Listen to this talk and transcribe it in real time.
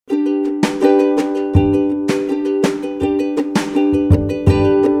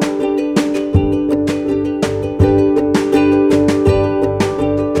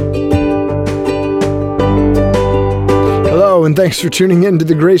and thanks for tuning in to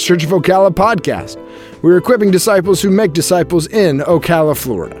the Grace Church of Ocala podcast. We're equipping disciples who make disciples in Ocala,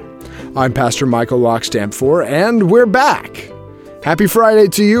 Florida. I'm Pastor Michael Lockstamp-4, and we're back. Happy Friday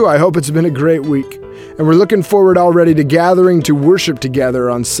to you. I hope it's been a great week, and we're looking forward already to gathering to worship together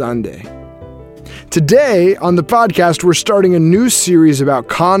on Sunday. Today on the podcast, we're starting a new series about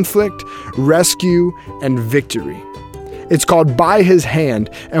conflict, rescue, and victory. It's called By His Hand,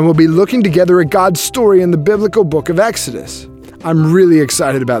 and we'll be looking together at God's story in the biblical book of Exodus. I'm really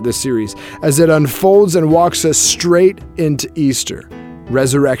excited about this series as it unfolds and walks us straight into Easter,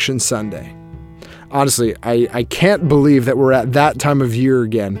 Resurrection Sunday. Honestly, I can't believe that we're at that time of year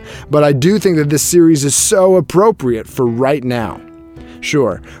again, but I do think that this series is so appropriate for right now.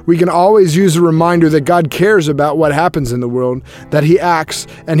 Sure, we can always use a reminder that God cares about what happens in the world, that He acts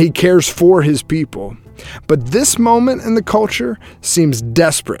and He cares for His people. But this moment in the culture seems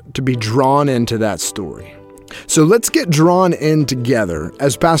desperate to be drawn into that story. So let's get drawn in together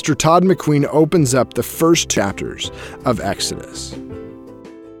as Pastor Todd McQueen opens up the first chapters of Exodus.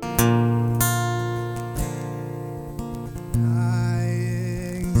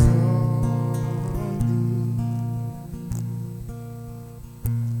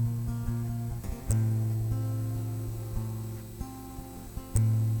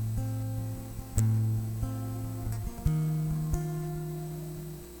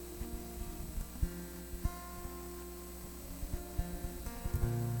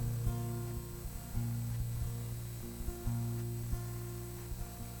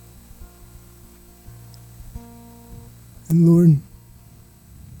 And Lord,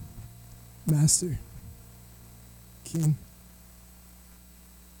 Master, King,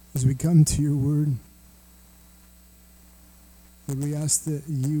 as we come to your word, Lord, we ask that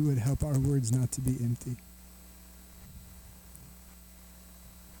you would help our words not to be empty.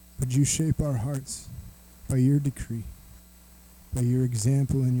 Would you shape our hearts by your decree, by your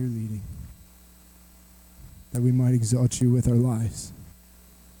example and your leading, that we might exalt you with our lives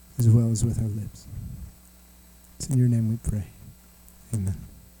as well as with our lips. It's in your name we pray. Amen.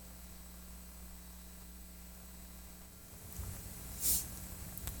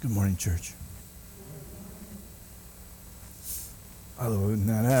 Good morning, church. I love when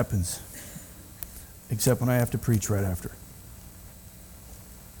that happens, except when I have to preach right after.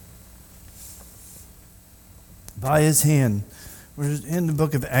 By His hand, we're in the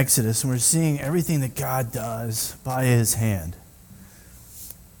book of Exodus, and we're seeing everything that God does by His hand.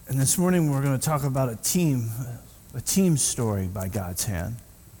 And this morning we're going to talk about a team story by God's hand.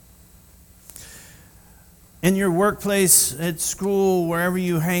 In your workplace, at school, wherever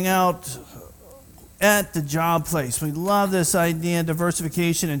you hang out, at the job place, we love this idea,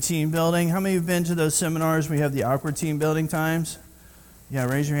 diversification and team building. How many of you have been to those seminars where we have the awkward team building times? Yeah,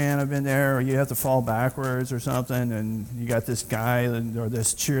 raise your hand. I've been there. Or you have to fall backwards or something, and you got this guy or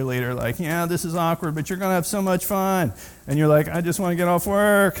this cheerleader like, yeah, this is awkward, but you're going to have so much fun. And you're like, I just want to get off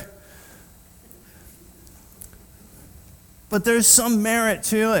work. But there's some merit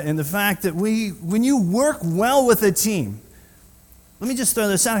to it in the fact that when you work well with a team, let me just throw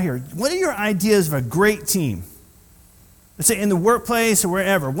this out here. What are your ideas of a great team? Let's say in the workplace or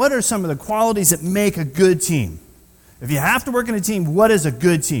wherever. What are some of the qualities that make a good team? If you have to work in a team, what is a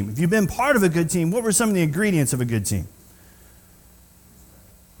good team? If you've been part of a good team, what were some of the ingredients of a good team?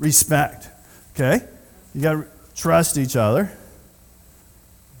 Respect. Okay? You got to trust each other.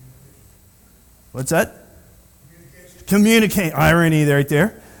 What's that? Communicate. Irony right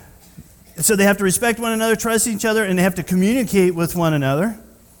there. So they have to respect one another, trust each other, and they have to communicate with one another.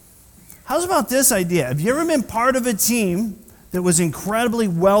 How's about this idea? Have you ever been part of a team that was incredibly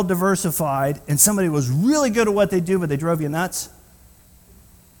well diversified and somebody was really good at what they do, but they drove you nuts?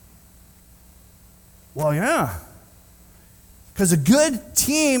 Well, yeah. Because a good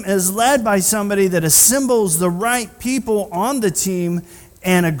team is led by somebody that assembles the right people on the team.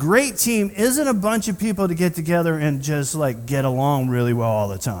 And a great team isn't a bunch of people to get together and just like get along really well all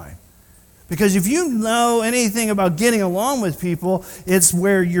the time. Because if you know anything about getting along with people, it's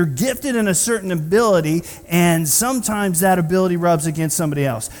where you're gifted in a certain ability, and sometimes that ability rubs against somebody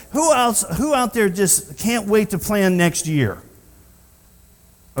else. Who out there just can't wait to plan next year?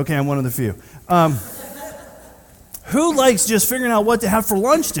 Okay, I'm one of the few. Who likes just figuring out what to have for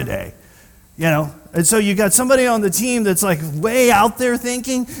lunch today? You know, and so you got somebody on the team that's like way out there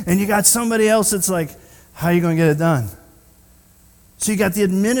thinking, and you got somebody else that's like, how are you going to get it done? So you got the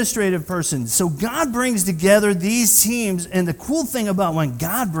administrative person. So God brings together these teams, and the cool thing about when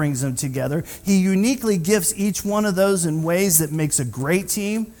God brings them together, He uniquely gifts each one of those in ways that makes a great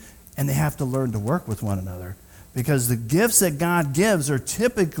team, and they have to learn to work with one another. Because the gifts that God gives are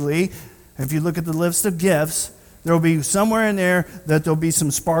typically, if you look at the list of gifts, There will be somewhere in there that there'll be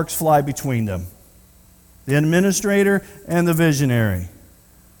some sparks fly between them. The administrator and the visionary.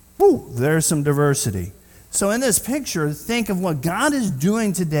 Woo, there's some diversity. So in this picture, think of what God is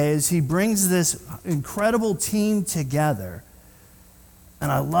doing today as he brings this incredible team together.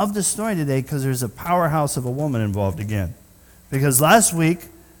 And I love this story today because there's a powerhouse of a woman involved again. Because last week,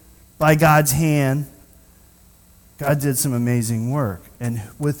 by God's hand, God did some amazing work. And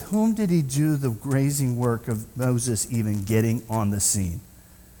with whom did he do the amazing work of Moses even getting on the scene?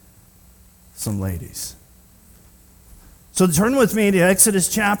 Some ladies. So turn with me to Exodus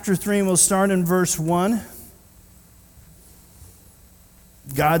chapter 3, and we'll start in verse 1.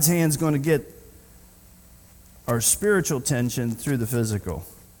 God's hand's going to get our spiritual attention through the physical.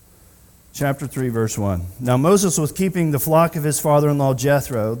 Chapter 3, verse 1. Now Moses was keeping the flock of his father-in-law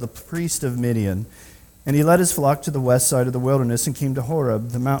Jethro, the priest of Midian, and he led his flock to the west side of the wilderness and came to Horeb,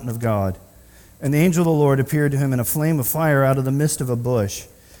 the mountain of God. And the angel of the Lord appeared to him in a flame of fire out of the midst of a bush.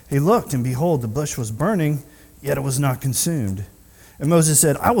 He looked, and behold, the bush was burning, yet it was not consumed. And Moses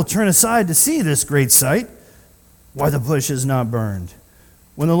said, I will turn aside to see this great sight, why the bush is not burned.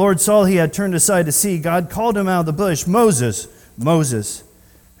 When the Lord saw he had turned aside to see, God called him out of the bush, Moses, Moses.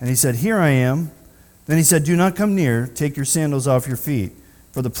 And he said, Here I am. Then he said, Do not come near, take your sandals off your feet,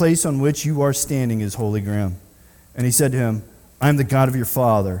 for the place on which you are standing is holy ground. And he said to him, I am the God of your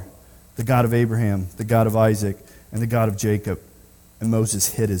father, the God of Abraham, the God of Isaac, and the God of Jacob. And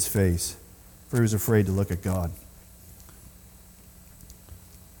Moses hid his face, for he was afraid to look at God.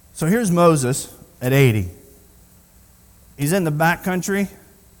 So here's Moses at 80. He's in the back country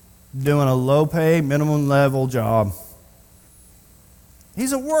doing a low-pay, minimum-level job.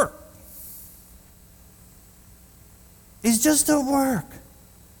 He's at work. He's just at work.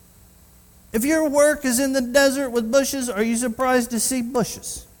 If your work is in the desert with bushes, are you surprised to see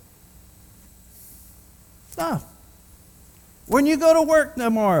bushes? No. When you go to work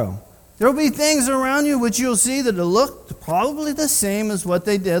tomorrow, there will be things around you which you'll see that will look probably the same as what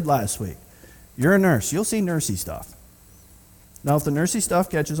they did last week. You're a nurse. You'll see nursey stuff. Now, if the nursey stuff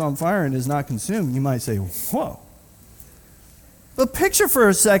catches on fire and is not consumed, you might say, whoa. But picture for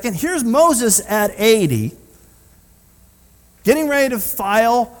a second, here's Moses at 80, getting ready to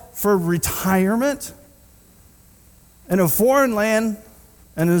file for retirement in a foreign land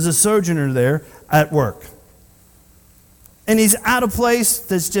and as a sojourner there at work. And he's at a place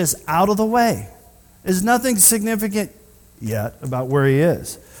that's just out of the way. There's nothing significant yet about where he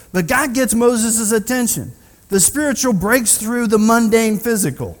is. But God gets Moses' attention. The spiritual breaks through the mundane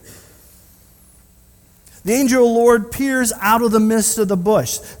physical. The angel of the Lord peers out of the midst of the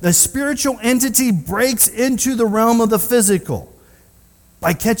bush. The spiritual entity breaks into the realm of the physical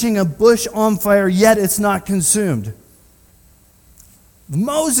by catching a bush on fire, yet it's not consumed.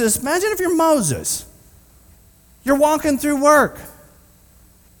 Moses, imagine if you're Moses. You're walking through work.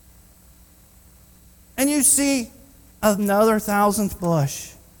 And you see another 1,000th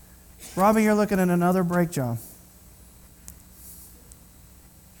bush. Robbie, you're looking at another brake job.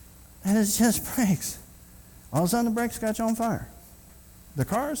 And it just breaks. All of a sudden the brakes catch on fire. The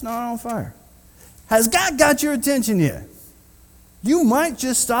car is not on fire. Has God got your attention yet? You might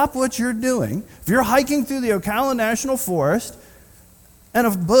just stop what you're doing. If you're hiking through the Ocala National Forest and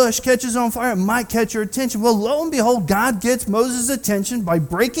a bush catches on fire, it might catch your attention. Well, lo and behold, God gets Moses' attention by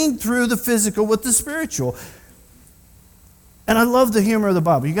breaking through the physical with the spiritual. And I love the humor of the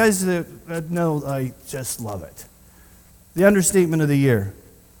Bible. You guys know I just love it. The understatement of the year.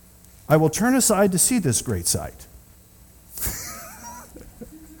 I will turn aside to see this great sight.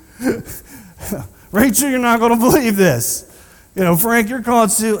 Rachel, you're not going to believe this. You know, Frank, you're calling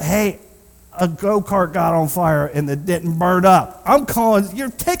Sue, hey, a go-kart got on fire and it didn't burn up. I'm calling, you're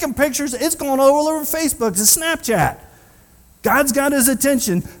taking pictures, it's going all over Facebook, it's a Snapchat. God's got his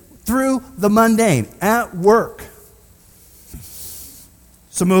attention through the mundane, at work.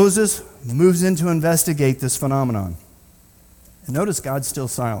 So Moses moves in to investigate this phenomenon. And notice God's still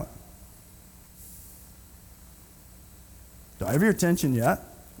silent. Do I have your attention yet?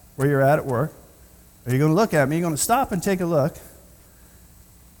 Where you're at work? Are you going to look at me? You're going to stop and take a look.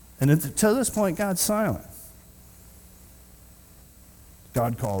 And until this point, God's silent.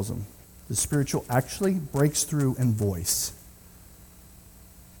 God calls him. The spiritual actually breaks through in voice.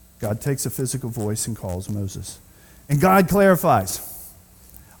 God takes a physical voice and calls Moses. And God clarifies.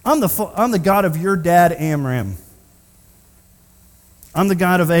 I'm the God of your dad, Amram. I'm the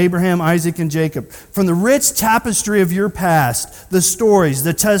God of Abraham, Isaac, and Jacob. From the rich tapestry of your past, the stories,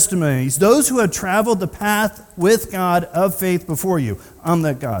 the testimonies, those who have traveled the path with God of faith before you, I'm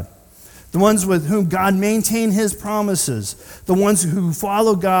that God. The ones with whom God maintained his promises, the ones who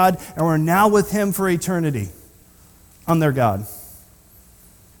follow God and are now with him for eternity. I'm their God.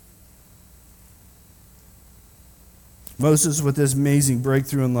 Moses, with this amazing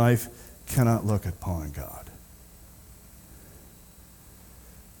breakthrough in life, cannot look upon God.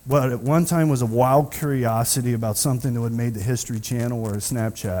 What at one time was a wild curiosity about something that would have made the History Channel or a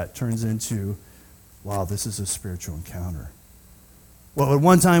Snapchat turns into, wow, this is a spiritual encounter. What at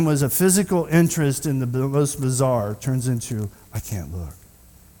one time was a physical interest in the most bizarre turns into, I can't look.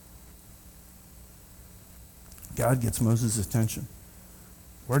 God gets Moses' attention.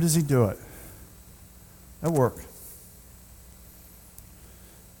 Where does he do it? At work.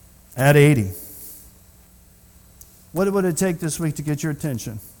 At 80. What would it take this week to get your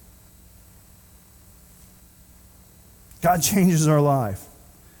attention? God changes our life.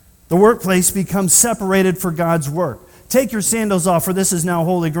 The workplace becomes separated for God's work. Take your sandals off, for this is now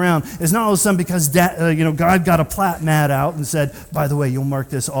holy ground. It's not all of a sudden because God got a plat mat out and said, by the way, you'll mark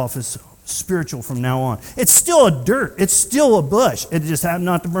this off as spiritual from now on. It's still a dirt. It's still a bush. It just happened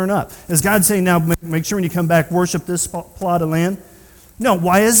not to burn up. Is God saying, now make sure when you come back, worship this plot of land? No.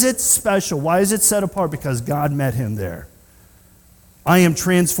 Why is it special? Why is it set apart? Because God met him there. I am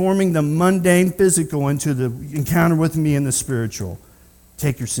transforming the mundane physical into the encounter with me in the spiritual.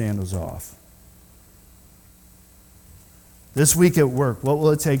 Take your sandals off. This week at work, what will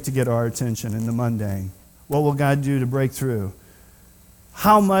it take to get our attention in the mundane? What will God do to break through?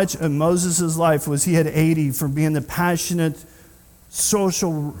 How much in Moses' life was he at 80 for being the passionate,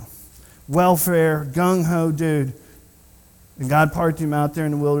 social welfare, gung-ho dude, and God parked him out there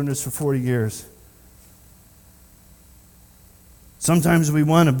in the wilderness for 40 years? Sometimes we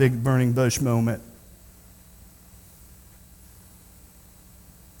want a big burning bush moment.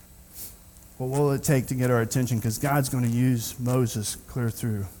 What will it take to get our attention? Because God's going to use Moses clear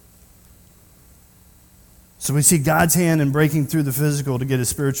through. So we see God's hand in breaking through the physical to get his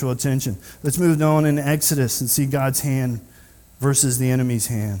spiritual attention. Let's move on in Exodus and see God's hand versus the enemy's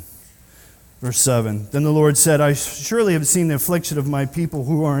hand. Verse 7, then the Lord said, I surely have seen the affliction of my people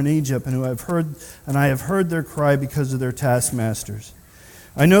who are in Egypt, and I have heard their cry because of their taskmasters.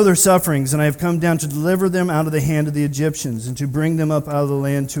 I know their sufferings, and I have come down to deliver them out of the hand of the Egyptians, and to bring them up out of the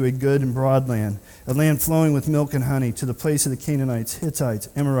land to a good and broad land, a land flowing with milk and honey, to the place of the Canaanites, Hittites,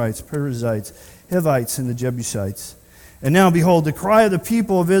 Amorites, Perizzites, Hivites, and the Jebusites. And now, behold, the cry of the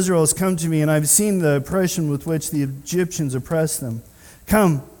people of Israel has come to me, and I have seen the oppression with which the Egyptians oppress them.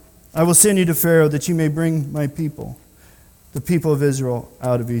 Come, I will send you to Pharaoh, that you may bring my people, the people of Israel,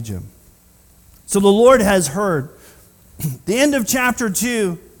 out of Egypt. So the Lord has heard. The end of chapter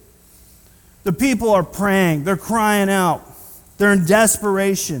 2, the people are praying. They're crying out. They're in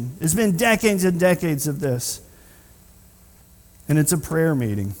desperation. It's been decades and decades of this. And it's a prayer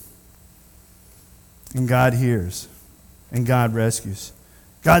meeting. And God hears. And God rescues.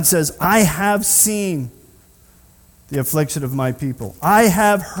 God says, I have seen the affliction of my people. I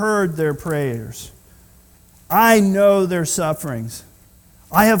have heard their prayers. I know their sufferings.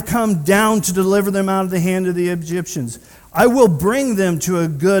 I have come down to deliver them out of the hand of the Egyptians. I will bring them to a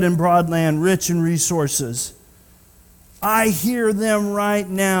good and broad land, rich in resources. I hear them right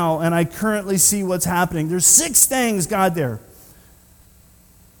now, and I currently see what's happening. There's 6 things, God, there.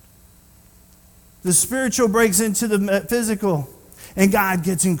 The spiritual breaks into the physical, and God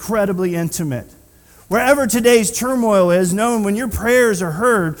gets incredibly intimate. Wherever today's turmoil is, knowing when your prayers are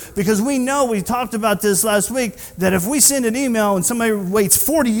heard, because we know, we talked about this last week, that if we send an email and somebody waits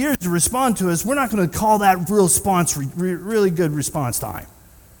 40 years to respond to us, we're not going to call that really good response time.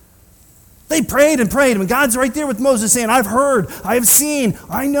 They prayed and prayed, and God's right there with Moses saying, I've heard, I have seen,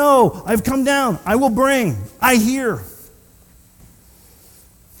 I know, I've come down, I will bring, I hear.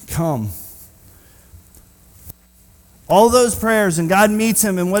 Come. All those prayers, and God meets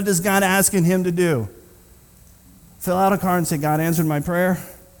him, and what does God asking him to do? Fill out a card and say, God answered my prayer.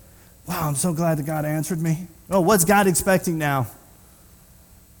 Wow, I'm so glad that God answered me. Oh, what's God expecting now?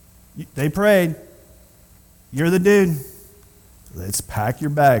 They prayed. You're the dude. Let's pack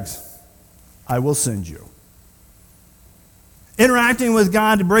your bags. I will send you. Interacting with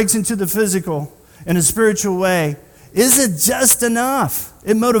God breaks into the physical in a spiritual way isn't just enough.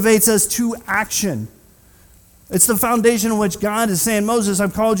 It motivates us to action. It's the foundation on which God is saying, Moses,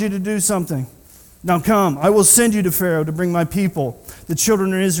 I've called you to do something. Now come, I will send you to Pharaoh to bring my people, the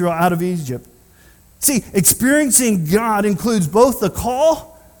children of Israel, out of Egypt. See, experiencing God includes both the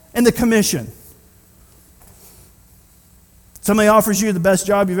call and the commission. Somebody offers you the best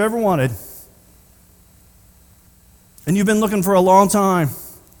job you've ever wanted, and you've been looking for a long time,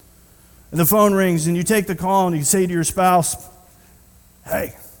 and the phone rings, and you take the call, and you say to your spouse,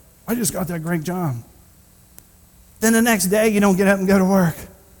 hey, I just got that great job. Then the next day, you don't get up and go to work.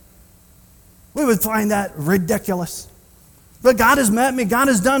 We would find that ridiculous. But God has met me. God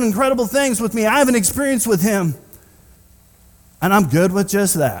has done incredible things with me. I have an experience with him. And I'm good with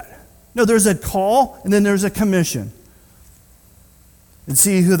just that. No, there's a call and then there's a commission. And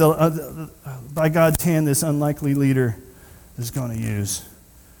see who, by God's hand, this unlikely leader is going to use.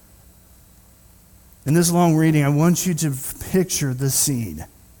 In this long reading, I want you to picture the scene.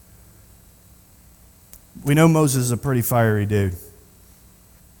 We know Moses is a pretty fiery dude.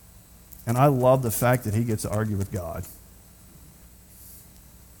 And I love the fact that he gets to argue with God.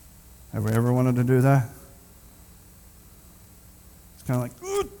 Have we ever wanted to do that? It's kind of like,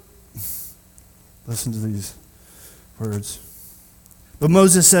 ooh. Listen to these words. But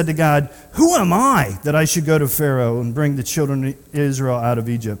Moses said to God, "Who am I that I should go to Pharaoh and bring the children of Israel out of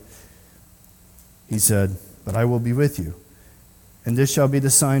Egypt?" He said, "But I will be with you, and this shall be the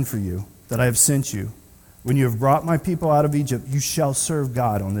sign for you that I have sent you. When you have brought my people out of Egypt, you shall serve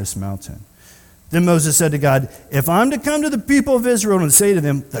God on this mountain." Then Moses said to God, "If I'm to come to the people of Israel and say to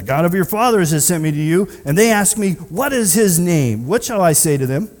them, 'The God of your fathers has sent me to you,' and they ask me, 'What is his name?' what shall I say to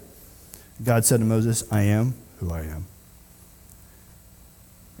them?" God said to Moses, "I am who I am."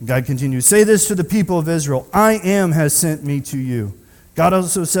 And God continued, "Say this to the people of Israel, 'I am has sent me to you.'" God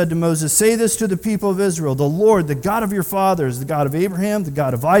also said to Moses, "Say this to the people of Israel, 'The Lord, the God of your fathers, the God of Abraham, the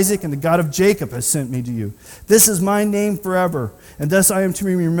God of Isaac, and the God of Jacob has sent me to you. This is my name forever, and thus I am to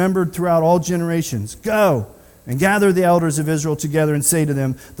be remembered throughout all generations. Go and gather the elders of Israel together and say to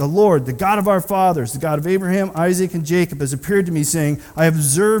them, 'The Lord, the God of our fathers, the God of Abraham, Isaac, and Jacob has appeared to me, saying, I have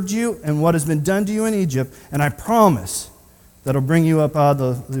observed you and what has been done to you in Egypt, and I promise that I'll bring you up out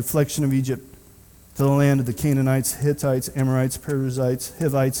of the affliction of Egypt to the land of the Canaanites, Hittites, Amorites, Perizzites,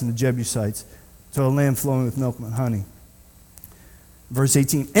 Hivites, and the Jebusites, to a land flowing with milk and honey.'" Verse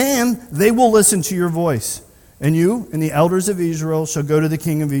 18, "And they will listen to your voice, and you and the elders of Israel shall go to the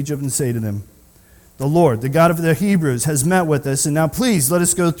king of Egypt and say to them, 'The Lord, the God of the Hebrews, has met with us, and now please let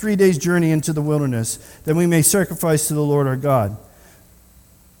us go 3 days' journey into the wilderness, that we may sacrifice to the Lord our God.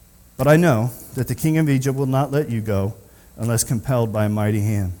 But I know that the king of Egypt will not let you go unless compelled by a mighty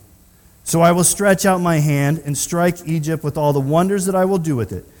hand. So I will stretch out my hand and strike Egypt with all the wonders that I will do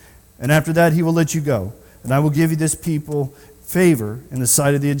with it. And after that he will let you go. And I will give you this people favor in the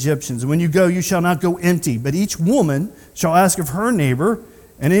sight of the Egyptians. And when you go, you shall not go empty, but each woman shall ask of her neighbor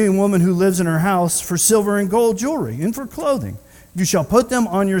and any woman who lives in her house for silver and gold jewelry and for clothing. You shall put them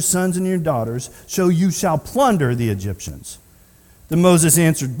on your sons and your daughters, so you shall plunder the Egyptians." Then Moses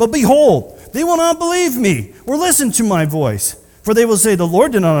answered, "But behold, they will not believe me or listen to my voice. For they will say, 'The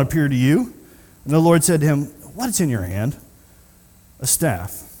Lord did not appear to you.'" And the Lord said to him, "What's in your hand?" "A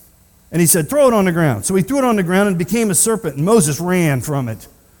staff." And he said, "Throw it on the ground." So he threw it on the ground and it became a serpent, and Moses ran from it.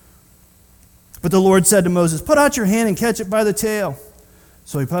 But the Lord said to Moses, "Put out your hand and catch it by the tail."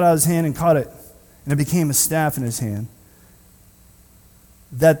 So he put out his hand and caught it, and it became a staff in his hand.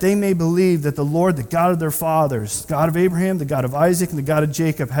 "That they may believe that the Lord, the God of their fathers, the God of Abraham, the God of Isaac, and the God of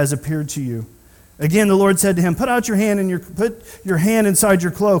Jacob, has appeared to you." Again, the Lord said to him, "Put out your hand and put your hand inside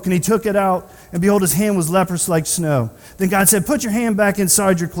your cloak." And he took it out, and behold, his hand was leprous like snow. Then God said, "Put your hand back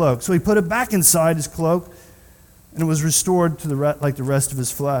inside your cloak." So he put it back inside his cloak, and it was restored to like the rest of his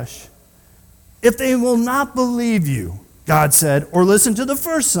flesh. "If they will not believe you," God said, "or listen to the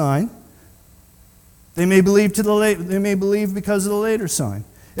first sign, they may believe because of the later sign.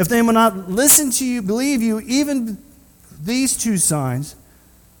 If they will not listen to you, believe you, even these two signs,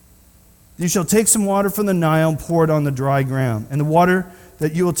 you shall take some water from the Nile and pour it on the dry ground, and the water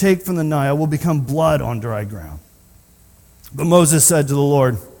that you will take from the Nile will become blood on dry ground." But Moses said to the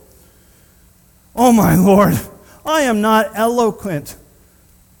Lord, "Oh my Lord, I am not eloquent.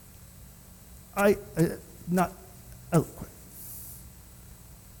 Not eloquent.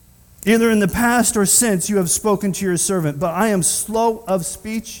 Either in the past or since you have spoken to your servant, but I am slow of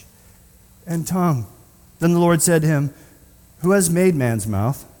speech and tongue." Then the Lord said to him, "Who has made man's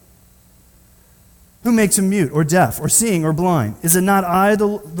mouth? Who makes him mute or deaf or seeing or blind? Is it not I, the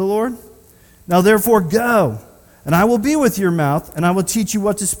Lord? Now therefore go, and I will be with your mouth, and I will teach you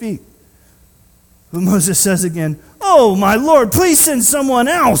what to speak." But Moses says again, "Oh my Lord, please send someone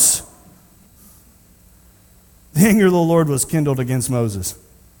else." The anger of the Lord was kindled against Moses.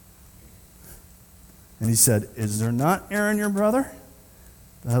 And he said, "Is there not Aaron your brother,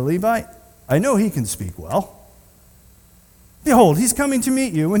 the Levite? I know he can speak well. Behold, he's coming to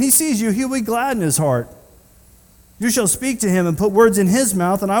meet you. When he sees you, he'll be glad in his heart. You shall speak to him and put words in his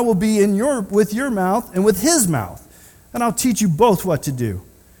mouth, and I will be with your mouth and with his mouth, and I'll teach you both what to do.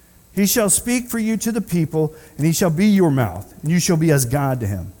 He shall speak for you to the people, and he shall be your mouth, and you shall be as God to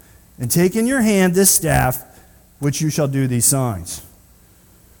him. And take in your hand this staff, which you shall do these signs."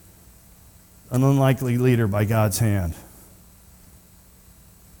 An unlikely leader by God's hand.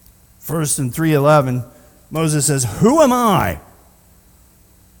 First in 3:11, Moses says, "Who am I?"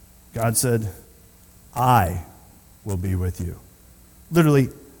 God said, "I will be with you." Literally,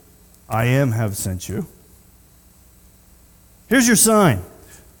 I am have sent you. Here's your sign.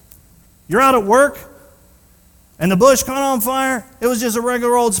 You're out at work, and the bush caught on fire. It was just a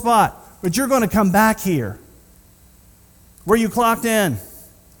regular old spot. But you're going to come back here, where you clocked in,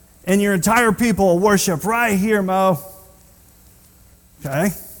 and your entire people will worship right here, Mo.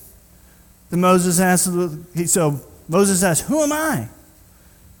 Okay? Then Moses asked, "Who am I?"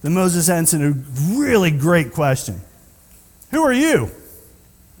 Then Moses answered a really great question. "Who are you?"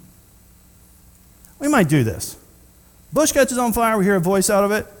 We might do this. Bush catches on fire, we hear a voice out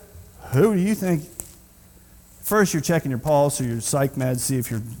of it. Who do you think? First, you're checking your pulse or your psych med to see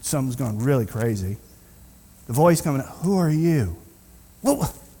if something's going really crazy. The voice coming, "Who are you?"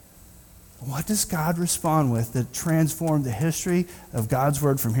 What does God respond with that transformed the history of God's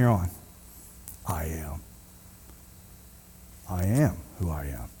word from here on? I am. I am who I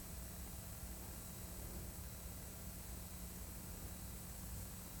am.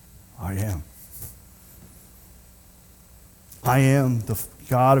 I am. I am the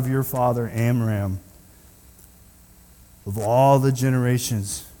God of your father, Amram, of all the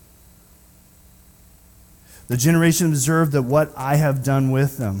generations. The generation observed that what I have done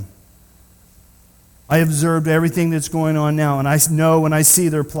with them. I observed everything that's going on now, and I know when I see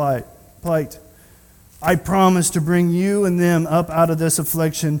their plight. I promise to bring you and them up out of this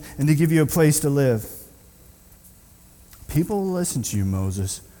affliction and to give you a place to live. People will listen to you,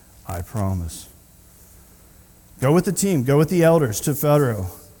 Moses. I promise. Go with the team. Go with the elders to Pharaoh.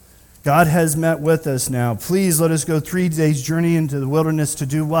 God has met with us now. Please let us go 3 days' journey into the wilderness to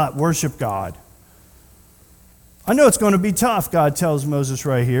do what? Worship God. I know it's going to be tough, God tells Moses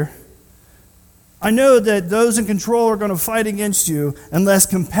right here. I know that those in control are going to fight against you unless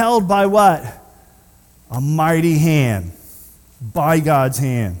compelled by what? A mighty hand. By God's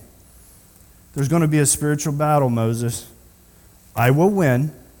hand. There's going to be a spiritual battle, Moses. I will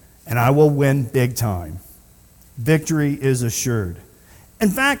win, and I will win big time. Victory is assured. In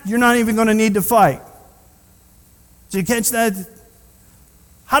fact, you're not even going to need to fight. Did you catch that?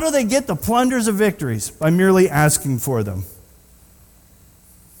 How do they get the plunders of victories? By merely asking for them.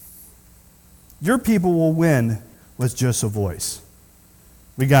 Your people will win with just a voice.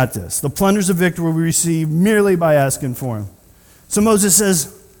 We got this. The plunders of victory we receive merely by asking for them. So Moses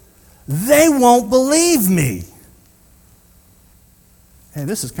says, they won't believe me. Hey,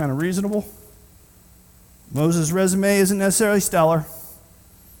 this is kind of reasonable. Moses' resume isn't necessarily stellar.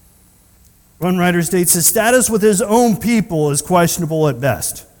 One writer states his status with his own people is questionable at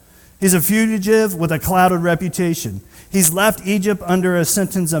best. He's a fugitive with a clouded reputation. He's left Egypt under a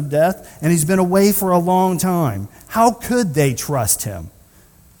sentence of death, and he's been away for a long time. How could they trust him?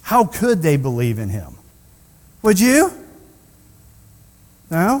 How could they believe in him? Would you?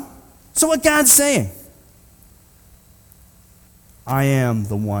 No? So what God's saying? I am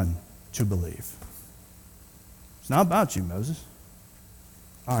the one to believe. It's not about you, Moses.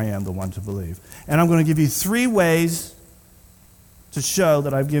 I am the one to believe. And I'm going to give you 3 ways to show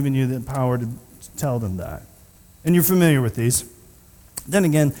that I've given you the power to tell them that. And you're familiar with these. Then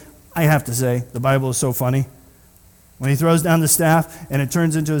again, I have to say, the Bible is so funny. When he throws down the staff and it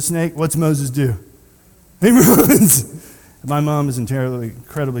turns into a snake, what's Moses do? He runs. My mom is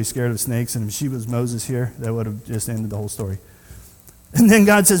incredibly scared of snakes, and if she was Moses here, that would have just ended the whole story. And then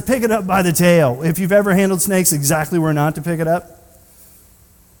God says, pick it up by the tail. If you've ever handled snakes, exactly where not to pick it up.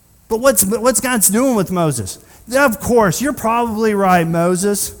 But what's God's doing with Moses? Of course, you're probably right,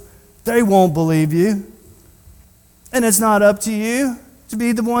 Moses. They won't believe you. And it's not up to you to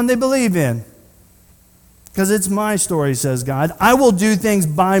be the one they believe in. Because it's my story, says God. I will do things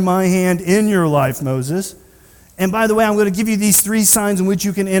by my hand in your life, Moses. And by the way, I'm going to give you these 3 signs in which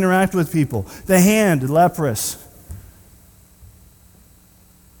you can interact with people. The hand, leprous.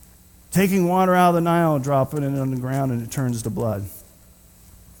 Taking water out of the Nile and dropping it on the ground and it turns to blood.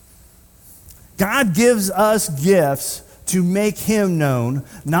 God gives us gifts to make him known,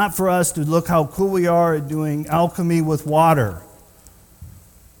 not for us to look how cool we are at doing alchemy with water.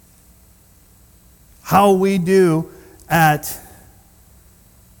 How we do at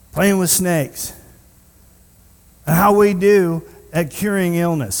playing with snakes. And how we do at curing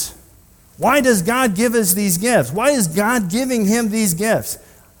illness. Why does God give us these gifts? Why is God giving him these gifts?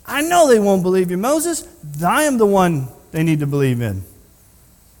 I know they won't believe you, Moses. I am the one they need to believe in.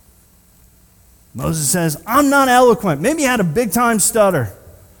 Moses says, I'm not eloquent. Maybe he had a big-time stutter.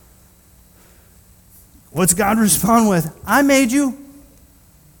 What's God respond with? I made you.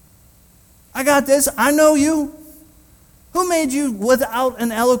 I got this. I know you. Who made you without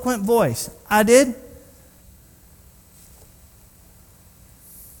an eloquent voice? I did.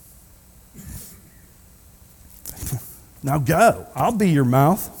 Now go. I'll be your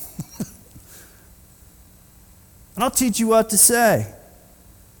mouth. And I'll teach you what to say.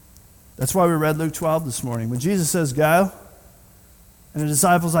 That's why we read Luke 12 this morning. When Jesus says go, and the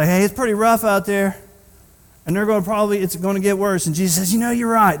disciples are like, hey, it's pretty rough out there. And they're going to it's going to get worse. And Jesus says,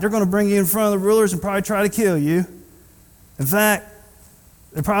 you're right. They're going to bring you in front of the rulers and probably try to kill you. In fact,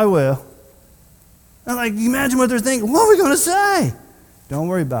 they probably will. And like, you imagine what they're thinking. What are we going to say? Don't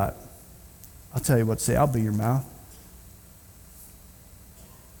worry about it. I'll tell you what to say. I'll be your mouth.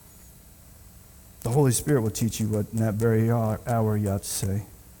 The Holy Spirit will teach you what in that very hour you have to say.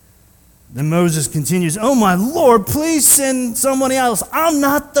 Then Moses continues, oh my Lord, please send somebody else. I'm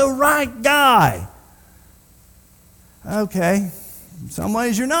not the right guy. Okay, in some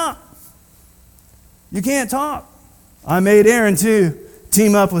ways you're not. You can't talk. I made Aaron too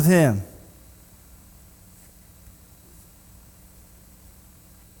team up with him.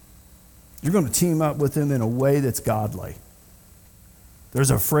 You're going to team up with him in a way that's godly.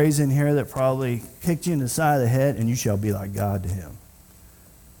 There's a phrase in here that probably kicked you in the side of the head, and you shall be like God to him.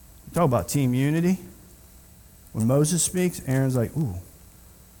 Talk about team unity. When Moses speaks, Aaron's like, ooh,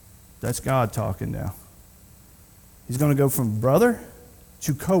 that's God talking now. He's going to go from brother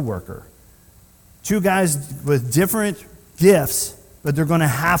to co-worker. Two guys with different gifts, but they're going to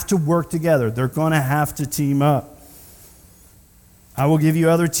have to work together. They're going to have to team up. I will give you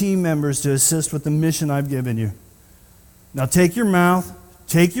other team members to assist with the mission I've given you. Now take your mouth,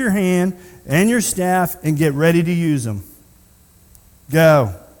 take your hand and your staff, and get ready to use them.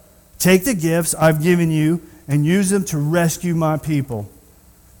 Go. Take the gifts I've given you and use them to rescue my people.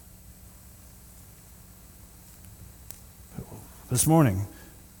 This morning,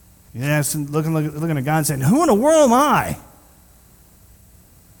 you ask, looking at God and saying, who in the world am I?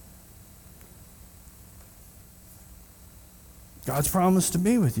 God's promised to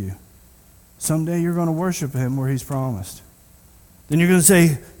be with you. Someday you're going to worship him where he's promised. Then you're going to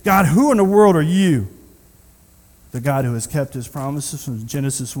say, God, who in the world are you? The God who has kept his promises from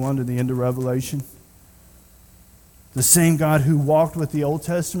Genesis 1 to the end of Revelation. The same God who walked with the Old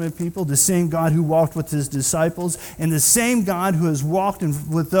Testament people, the same God who walked with his disciples, and the same God who has walked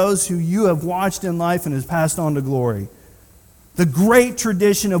with those who you have watched in life and has passed on to glory. The great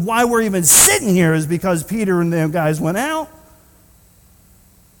tradition of why we're even sitting here is because Peter and them guys went out.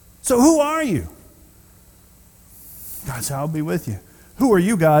 So who are you? God said, I'll be with you. Who are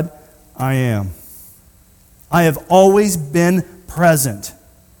you, God? I am. I have always been present.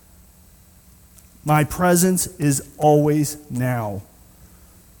 My presence is always now.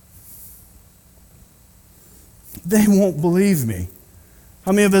 They won't believe me.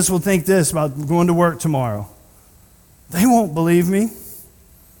 How many of us will think this about going to work tomorrow? They won't believe me.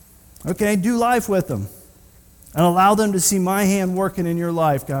 Okay, do life with them. And allow them to see my hand working in your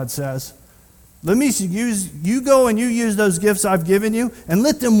life, God says. Let me use, you go and you use those gifts I've given you, and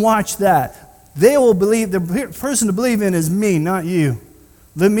let them watch that. They will believe, the person to believe in is me, not you.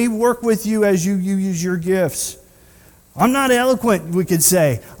 Let me work with you as you use your gifts. I'm not eloquent, we could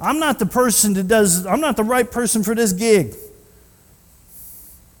say. I'm not the right person for this gig.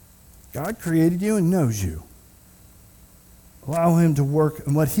 God created you and knows you. Allow him to work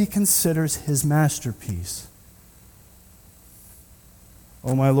in what he considers his masterpiece.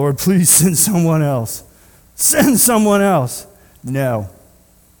 Oh, my Lord, please send someone else. Send someone else. No.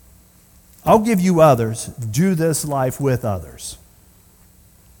 I'll give you others. Do this life with others.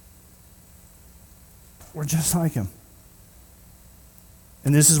 We're just like him.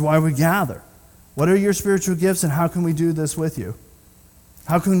 And this is why we gather. What are your spiritual gifts, and how can we do this with you?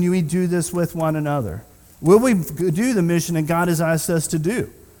 How can we do this with one another? Will we do the mission that God has asked us to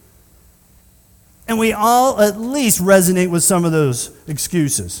do? And we all at least resonate with some of those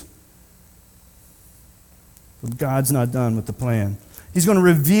excuses. But God's not done with the plan. He's going to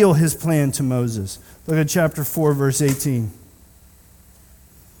reveal his plan to Moses. Look at chapter 4, verse 18.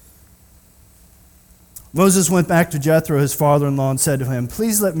 Moses went back to Jethro, his father-in-law, and said to him,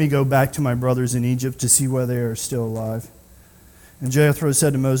 please let me go back to my brothers in Egypt to see whether they are still alive. And Jethro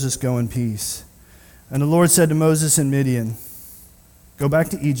said to Moses, go in peace. And the Lord said to Moses in Midian, go back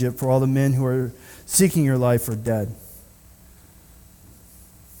to Egypt, for all the men who are seeking your life are dead.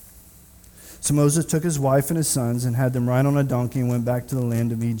 So Moses took his wife and his sons and had them ride on a donkey and went back to the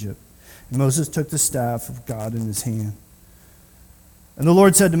land of Egypt. And Moses took the staff of God in his hand. And the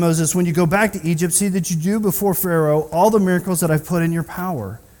Lord said to Moses, when you go back to Egypt, see that you do before Pharaoh all the miracles that I've put in your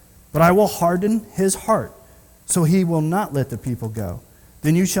power. But I will harden his heart, so he will not let the people go.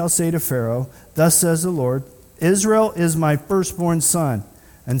 Then you shall say to Pharaoh, thus says the Lord, Israel is my firstborn son,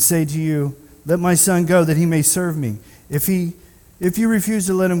 and say to you, let my son go that he may serve me. If you refuse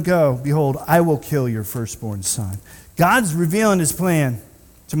to let him go, behold, I will kill your firstborn son. God's revealing his plan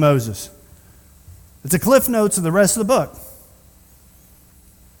to Moses. It's a cliff notes of the rest of the book.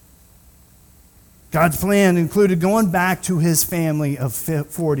 God's plan included going back to his family of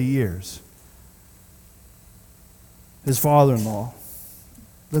 40 years. His father-in-law.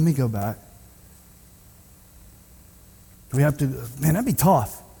 Let me go back. Do we have to? Man, that'd be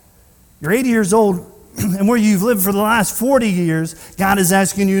tough. You're 80 years old, and where you've lived for the last 40 years, God is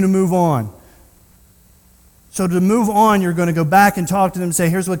asking you to move on. So to move on, you're going to go back and talk to them and say,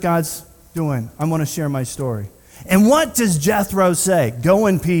 here's what God's doing. I'm going to share my story. And what does Jethro say? Go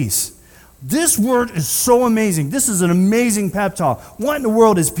in peace. This word is so amazing. This is an amazing pep talk. What in the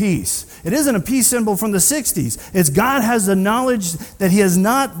world is peace? It isn't a peace symbol from the 60s. It's God has the knowledge that he has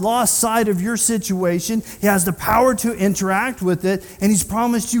not lost sight of your situation. He has the power to interact with it, and he's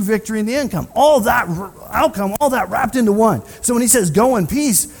promised you victory in the outcome. All that outcome, all that wrapped into one. So when he says go in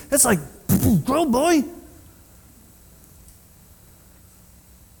peace, it's like, go boy.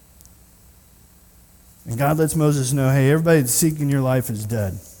 And God lets Moses know, hey, everybody that's seeking your life is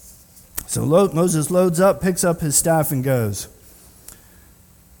dead. So Moses loads up, picks up his staff, and goes.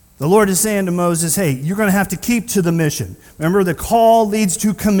 The Lord is saying to Moses, hey, you're going to have to keep to the mission. Remember, the call leads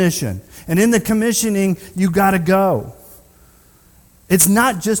to commission. And in the commissioning, you got to go. It's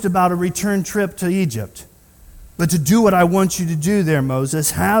not just about a return trip to Egypt, but to do what I want you to do there,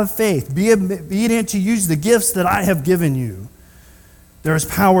 Moses. Have faith. Be obedient to use the gifts that I have given you. There is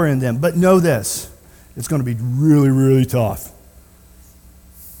power in them. But know this, it's going to be really, really tough.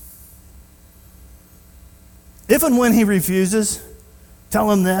 If and when he refuses, tell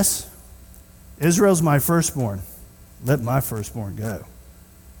him this, Israel's my firstborn. Let my firstborn go.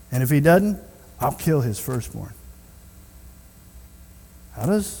 And if he doesn't, I'll kill his firstborn. How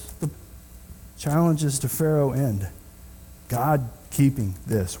does the challenges to Pharaoh end? God keeping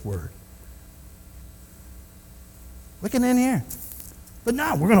this word. Look at in here. But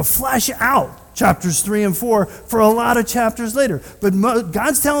now we're going to flash out chapters 3 and 4 for a lot of chapters later. But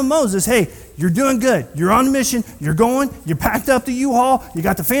God's telling Moses, hey, you're doing good. You're on a mission. You're going. You packed up the U-Haul. You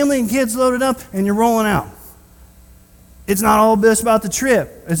got the family and kids loaded up, and you're rolling out. It's not all just about the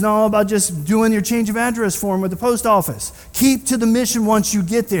trip. It's not all about just doing your change of address form with the post office. Keep to the mission once you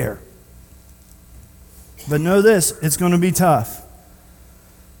get there. But know this, it's going to be tough.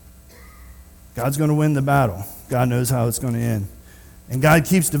 God's going to win the battle. God knows how it's going to end. And God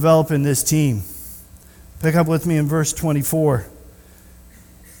keeps developing this team. Pick up with me in verse 24.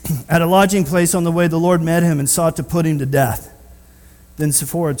 At a lodging place on the way, the Lord met him and sought to put him to death. Then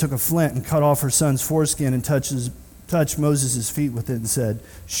Zipporah took a flint and cut off her son's foreskin and touched Moses' feet with it and said,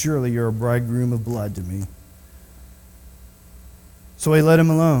 surely you're a bridegroom of blood to me. So he let him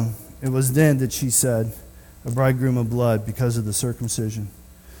alone. It was then that she said, a bridegroom of blood, because of the circumcision.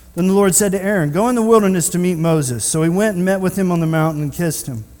 Then the Lord said to Aaron, go in the wilderness to meet Moses. So he went and met with him on the mountain and kissed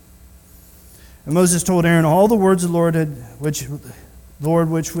him. And Moses told Aaron all the words the Lord which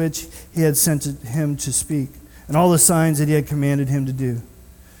he had sent him to speak, and all the signs that he had commanded him to do.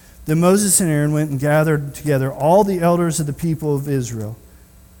 Then Moses and Aaron went and gathered together all the elders of the people of Israel.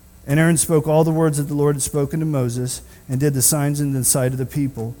 And Aaron spoke all the words that the Lord had spoken to Moses, and did the signs in the sight of the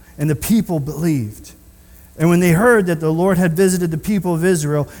people. And the people believed. And when they heard that the Lord had visited the people of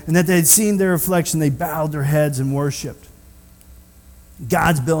Israel, and that they had seen their affliction, they bowed their heads and worshiped.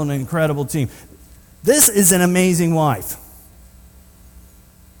 God's building an incredible team. This is an amazing wife.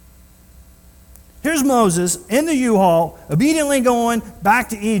 Here's Moses in the U-Haul, obediently going back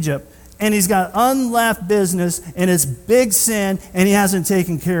to Egypt, and he's got unleft business, and it's big sin, and he hasn't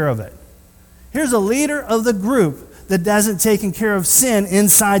taken care of it. Here's a leader of the group that hasn't taken care of sin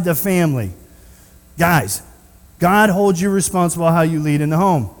inside the family. Guys, God holds you responsible how you lead in the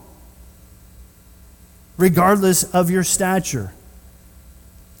home, regardless of your stature.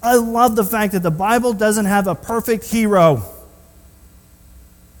 I love the fact that the Bible doesn't have a perfect hero.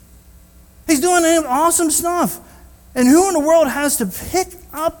 He's doing awesome stuff. And who in the world has to pick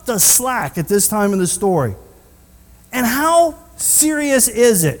up the slack at this time in the story? And how serious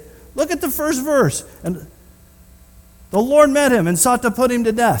is it? Look at the first verse. And the Lord met him and sought to put him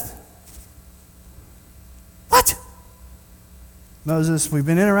to death. What? Moses, we've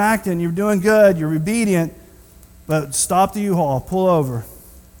been interacting. You're doing good. You're obedient. But stop the U-Haul. Pull over.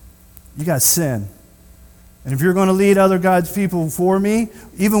 You got sin. And if you're going to lead other God's people for me,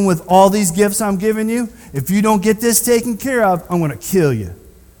 even with all these gifts I'm giving you, if you don't get this taken care of, I'm going to kill you.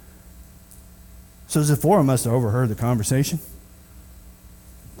 So Zipporah must have overheard the conversation.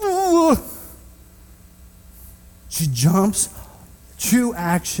 She jumps to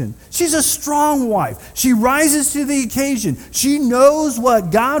action. She's a strong wife. She rises to the occasion. She knows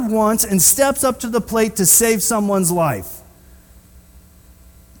what God wants and steps up to the plate to save someone's life.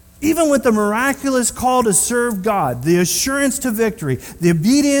 Even with the miraculous call to serve God, the assurance to victory, the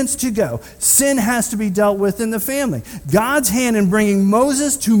obedience to go, sin has to be dealt with in the family. God's hand in bringing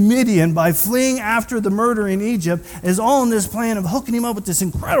Moses to Midian by fleeing after the murder in Egypt is all in this plan of hooking him up with this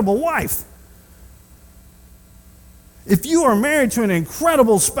incredible wife. If you are married to an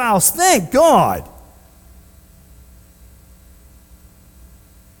incredible spouse, thank God.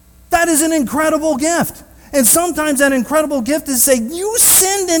 That is an incredible gift. And sometimes that incredible gift is say, you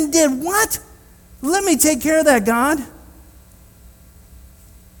sinned and did what? Let me take care of that, God.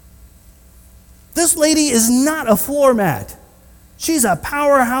 This lady is not a floor mat. She's a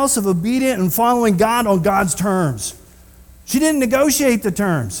powerhouse of obedient and following God on God's terms. She didn't negotiate the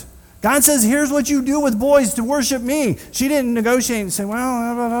terms. God says, here's what you do with boys to worship me. She didn't negotiate and say, well,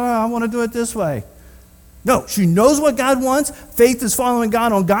 I want to do it this way. No, she knows what God wants. Faith is following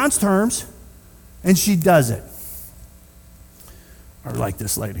God on God's terms. And she does it. I like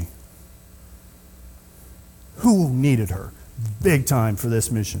this lady. Who needed her? Big time for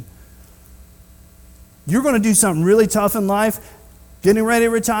this mission. You're going to do something really tough in life, getting ready to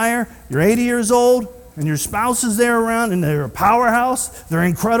retire, you're 80 years old, and your spouse is there around, and they're a powerhouse, they're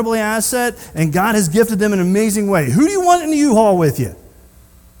incredibly asset, and God has gifted them in an amazing way. Who do you want in the U-Haul with you?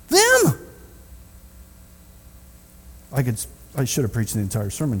 Them! I should have preached the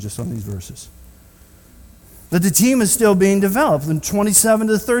entire sermon just on these verses. But the team is still being developed. In 27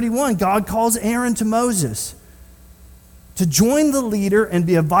 to 31, God calls Aaron to Moses to join the leader and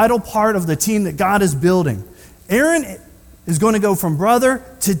be a vital part of the team that God is building. Aaron is going to go from brother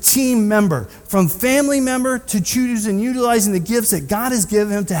to team member, from family member to choosing and utilizing the gifts that God has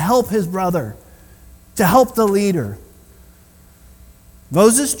given him to help his brother, to help the leader.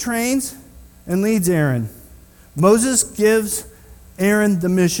 Moses trains and leads Aaron. Moses gives Aaron the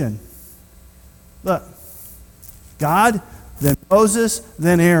mission. Look. God, then Moses,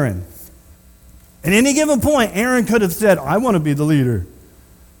 then Aaron. At any given point, Aaron could have said, I want to be the leader.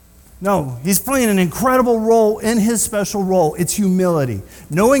 No, he's playing an incredible role in his special role. It's humility.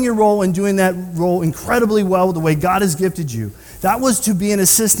 Knowing your role and doing that role incredibly well the way God has gifted you. That was to be an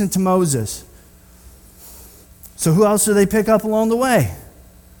assistant to Moses. So who else do they pick up along the way?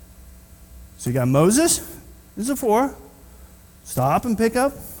 So you got Moses. This is a 4. Stop and pick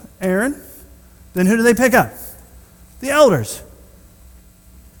up Aaron. Then who do they pick up? The elders.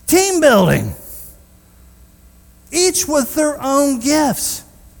 Team building. Each with their own gifts.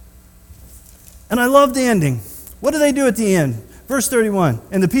 And I love the ending. What do they do at the end? Verse 31.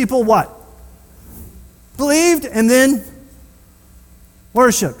 And the people what? Believed and then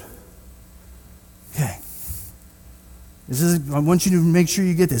worshiped. Okay. I want you to make sure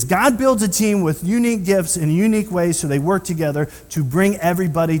you get this. God builds a team with unique gifts in unique ways so they work together to bring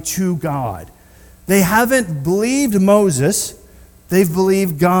everybody to God. They haven't believed Moses, they've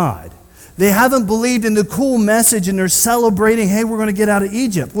believed God. They haven't believed in the cool message and they're celebrating, hey, we're going to get out of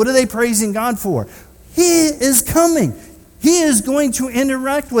Egypt. What are they praising God for? He is coming. He is going to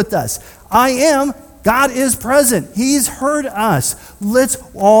interact with us. God is present. He's heard us. Let's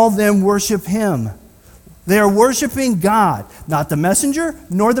all then worship Him. They are worshiping God, not the messenger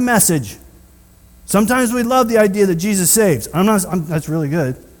nor the message. Sometimes we love the idea that Jesus saves. That's really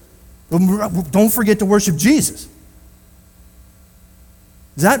good. Don't forget to worship Jesus.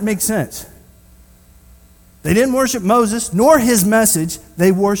 Does that make sense? They didn't worship Moses nor his message.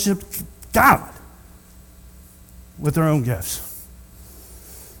 They worshiped God with their own gifts.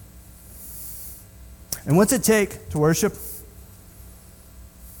 And what's it take to worship?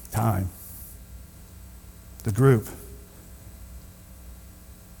 Time. The group.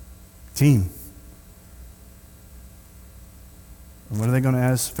 Team. And what are they going to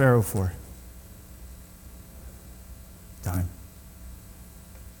ask Pharaoh for? Time.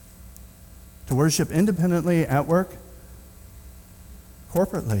 To worship independently at work,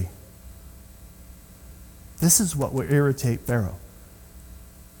 corporately. This is what will irritate Pharaoh.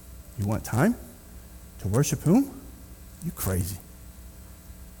 You want time? To worship whom? You crazy.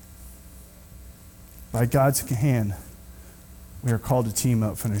 By God's hand, we are called to team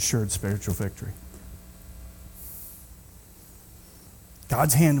up for an assured spiritual victory.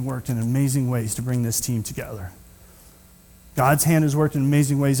 God's hand worked in amazing ways to bring this team together. God's hand has worked in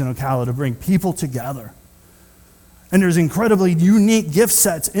amazing ways in Ocala to bring people together. And there's incredibly unique gift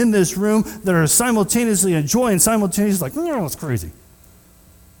sets in this room that are simultaneously a joy and simultaneously like, no, it's crazy.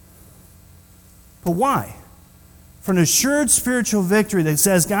 But why? For an assured spiritual victory that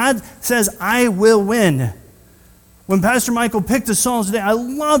says, God says, I will win. When Pastor Michael picked the Psalms today, I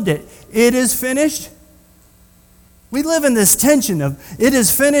loved it. It is finished. We live in this tension of it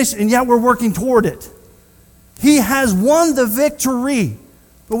is finished, and yet we're working toward it. He has won the victory,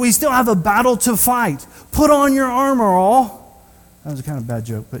 but we still have a battle to fight. Put on your armor, all. That was a kind of bad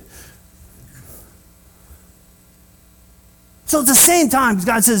joke, but. So at the same time,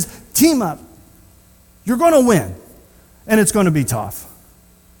 God says, team up. You're going to win, and it's going to be tough.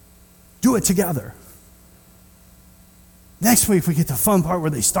 Do it together. Next week, we get the fun part where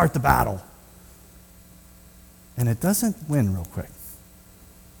they start the battle. And it doesn't win real quick.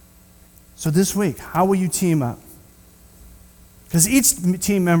 So this week, how will you team up? Because each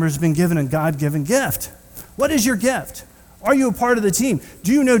team member has been given a God-given gift. What is your gift? Are you a part of the team?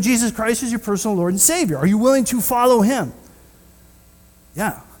 Do you know Jesus Christ as your personal Lord and Savior? Are you willing to follow Him?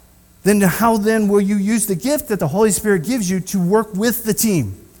 Yeah. Then how then will you use the gift that the Holy Spirit gives you to work with the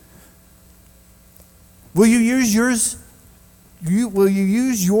team? Will you use yours? Will you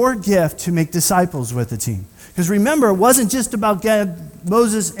use your gift to make disciples with the team? Because remember, it wasn't just about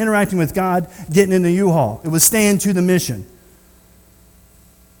Moses interacting with God, getting in the U-Haul. It was staying to the mission.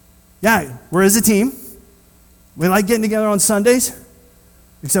 Yeah, we're as a team. We like getting together on Sundays.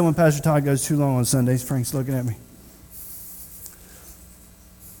 Except when Pastor Todd goes too long on Sundays. Frank's looking at me.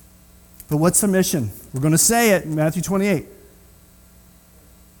 But what's the mission? We're going to say it in Matthew 28.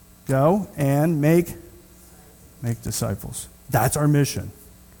 Go and make disciples. That's our mission.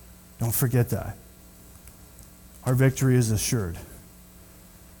 Don't forget that. Our victory is assured.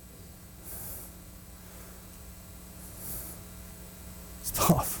 It's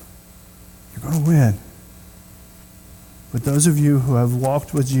tough. You're going to win. But those of you who have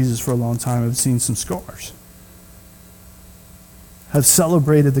walked with Jesus for a long time have seen some scars. Have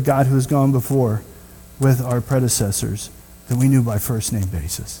celebrated the God who has gone before with our predecessors that we knew by first name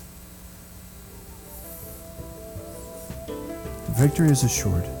basis. The victory is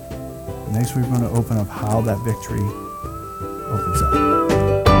assured. Next we're going to open up how that victory opens up.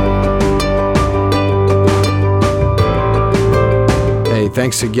 Hey,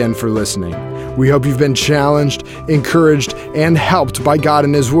 thanks again for listening. We hope you've been challenged, encouraged, and helped by God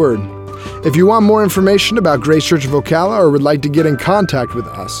and His Word. If you want more information about Grace Church of Ocala or would like to get in contact with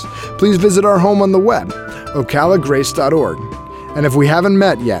us, please visit our home on the web, ocalagrace.org. And if we haven't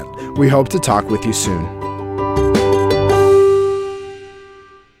met yet, we hope to talk with you soon.